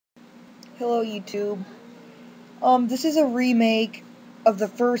Hello YouTube. This is a remake of the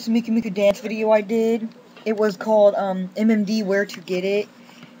first Miku Miku Dance video I did. It was called MMD Where to Get It.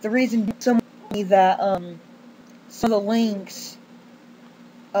 The reason someone told me that some of the links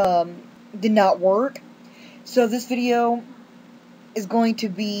did not work. So this video is going to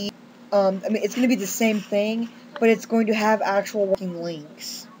be it's going to be the same thing, but it's going to have actual working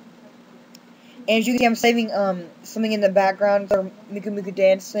links. And as you can see, I'm saving something in the background for Miku Miku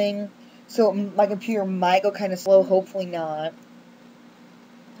Dance thing. So my computer might go kind of slow, hopefully not.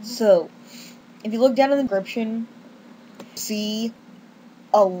 So, if you look down in the description, you see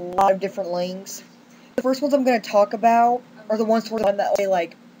a lot of different links. The first ones I'm going to talk about are the ones that say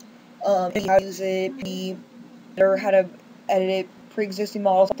like, how to use it, or how to edit it, pre-existing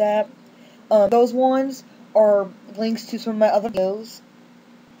models like that. Those ones are links to some of my other videos,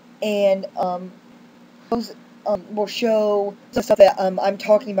 and those will show some stuff that I'm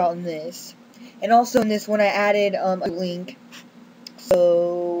talking about in this. And also in this one I added a link.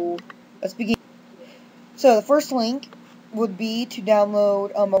 So let's begin. So the first link would be to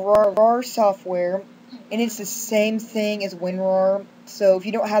download RAR software, and it's the same thing as WinRAR. So if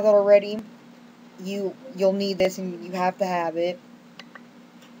you don't have that already, you'll need this, and you have to have it.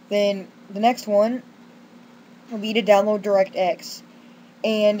 Then the next one will be to download DirectX.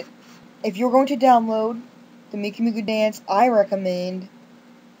 And if you're going to download the Miku Miku Dance, I recommend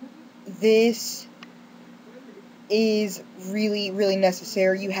this. Is really, really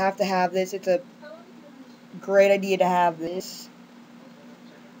necessary. You have to have this. It's a great idea to have this.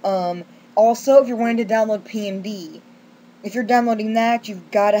 Also, if you're wanting to download PMD, if you're downloading that,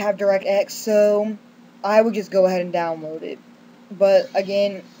 you've got to have DirectX, so I would just go ahead and download it. But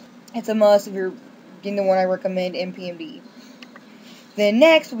again, it's a must if you're getting the one I recommend in PMD. Then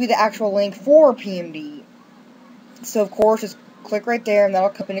next will be the actual link for PMD. So of course, just click right there, and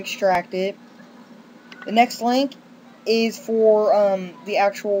that'll come and extract it. The next link is for the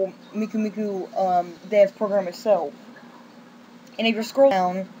actual Miku Miku Dance program itself. And if you scroll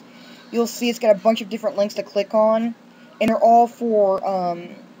down, you'll see it's got a bunch of different links to click on, and they're all for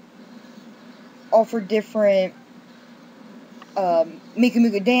different Miku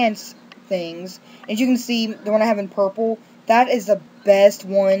Miku Dance things. As you can see, the one I have in purple, that is the best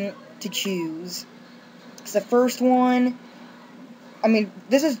one to choose. It's the first one. I mean,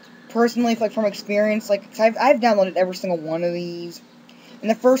 this is personally, like, from experience, like, I've downloaded every single one of these. And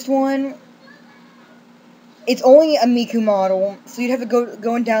the first one, it's only a Miku model, so you'd have to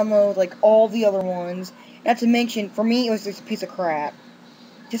go and download, like, all the other ones. Not to mention, for me, it was just a piece of crap.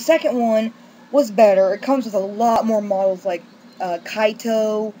 The second one was better. It comes with a lot more models, like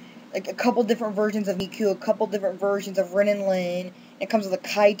Kaito, like a couple different versions of Miku, a couple different versions of Rin and Lin. It comes with a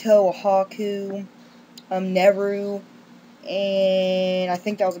Kaito, a Haku, Neru, and I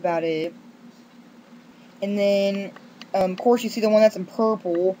think that was about it. And then, of course, you see the one that's in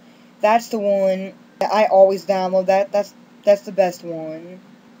purple. That's the one that I always download. That's the best one.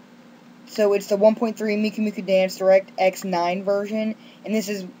 So it's the 1.3 Miku Miku Dance DirectX 9 version, and this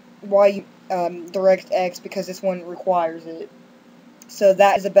is why you DirectX, because this one requires it. So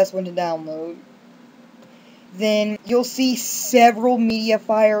that is the best one to download. Then you'll see several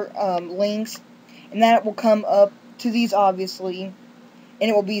MediaFire links, and that will come up to these, obviously, and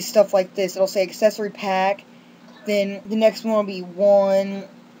it will be stuff like this. It'll say accessory pack, then the next one will be 1,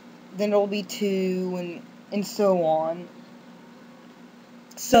 then it'll be 2, and so on.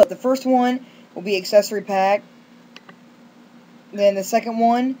 So the first one will be accessory pack, then the second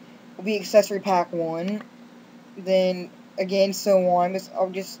one will be accessory pack 1, then again so on. I'll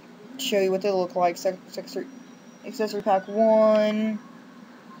just show you what they look like. Accessory pack 1,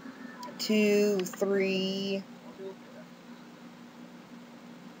 2, 3,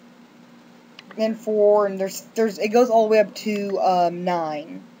 and 4, and it goes all the way up to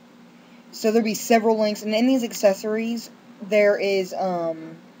 9. So there'll be several links, and in these accessories there is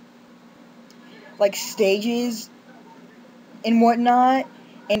like stages and whatnot,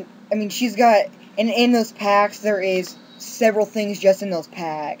 and I mean she's got, and in those packs there is several things just in those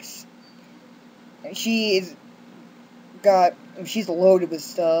packs. She's loaded with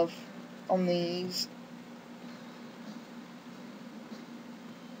stuff on these.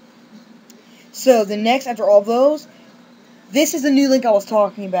 So the next, after all those, this is the new link I was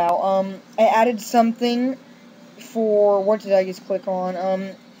talking about. I added something for, what did I just click on?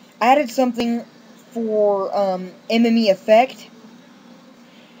 I added something for MME effect.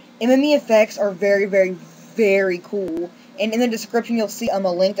 MME effects are very, very, very cool. And in the description you'll see a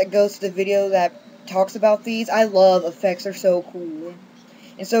link that goes to the video that talks about these. I love effects, they're so cool.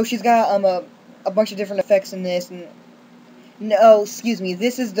 And so she's got a bunch of different effects in this, and No, excuse me.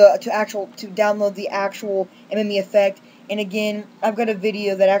 This is to download the actual MME effect. And again, I've got a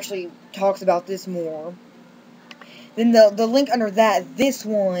video that actually talks about this more. Then the link under that, this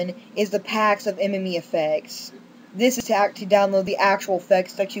one is the packs of MME effects. This is to download the actual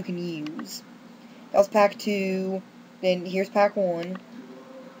effects that you can use. That was pack 2. Then here's pack 1.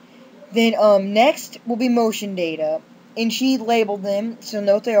 Then next will be motion data, and she labeled them, so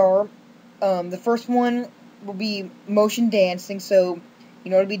know what they are. The first one will be motion dancing, so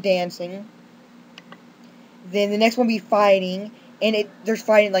you know it'll be dancing. Then the next one will be fighting, and there's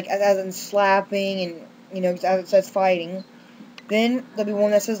fighting like as in slapping, and you know as it says fighting. Then there'll be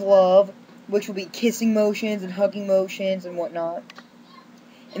one that says love, which will be kissing motions and hugging motions and whatnot.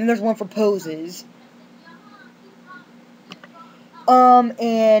 And then there's one for poses.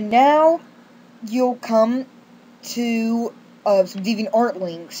 And now you'll come to some DeviantArt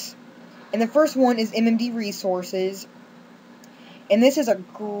links. And the first one is MMD resources. And this is a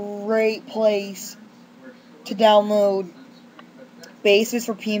great place to download bases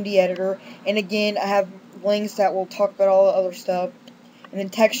for PMD editor. And again, I have links that will talk about all the other stuff. And then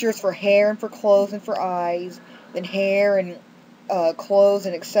textures for hair and for clothes and for eyes. Then hair and clothes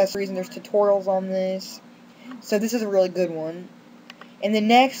and accessories. And there's tutorials on this. So this is a really good one. And the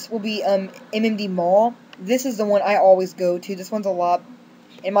next will be MMD Mall. This is the one I always go to. This one's a lot,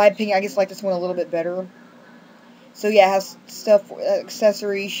 in my opinion, I just like this one a little bit better. So yeah, it has stuff,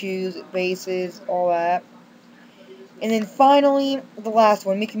 accessories, shoes, bases, all that. And then finally, the last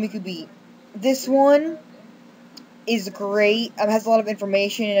one, Miku Miku Beat. This one is great. It has a lot of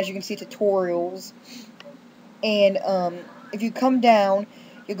information, and as you can see, tutorials. And if you come down,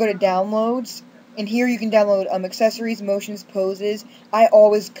 you'll go to Downloads. And here you can download accessories, motions, poses. I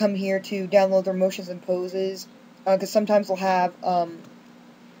always come here to download their motions and poses, because sometimes they'll have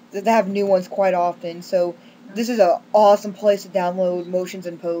new ones quite often. So this is an awesome place to download motions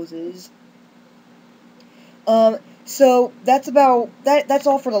and poses. So that's about that. That's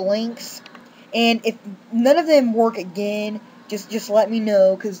all for the links. And if none of them work again, just let me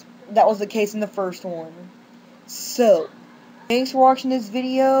know, because that was the case in the first one. So thanks for watching this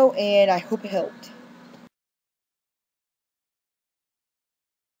video, and I hope it helped.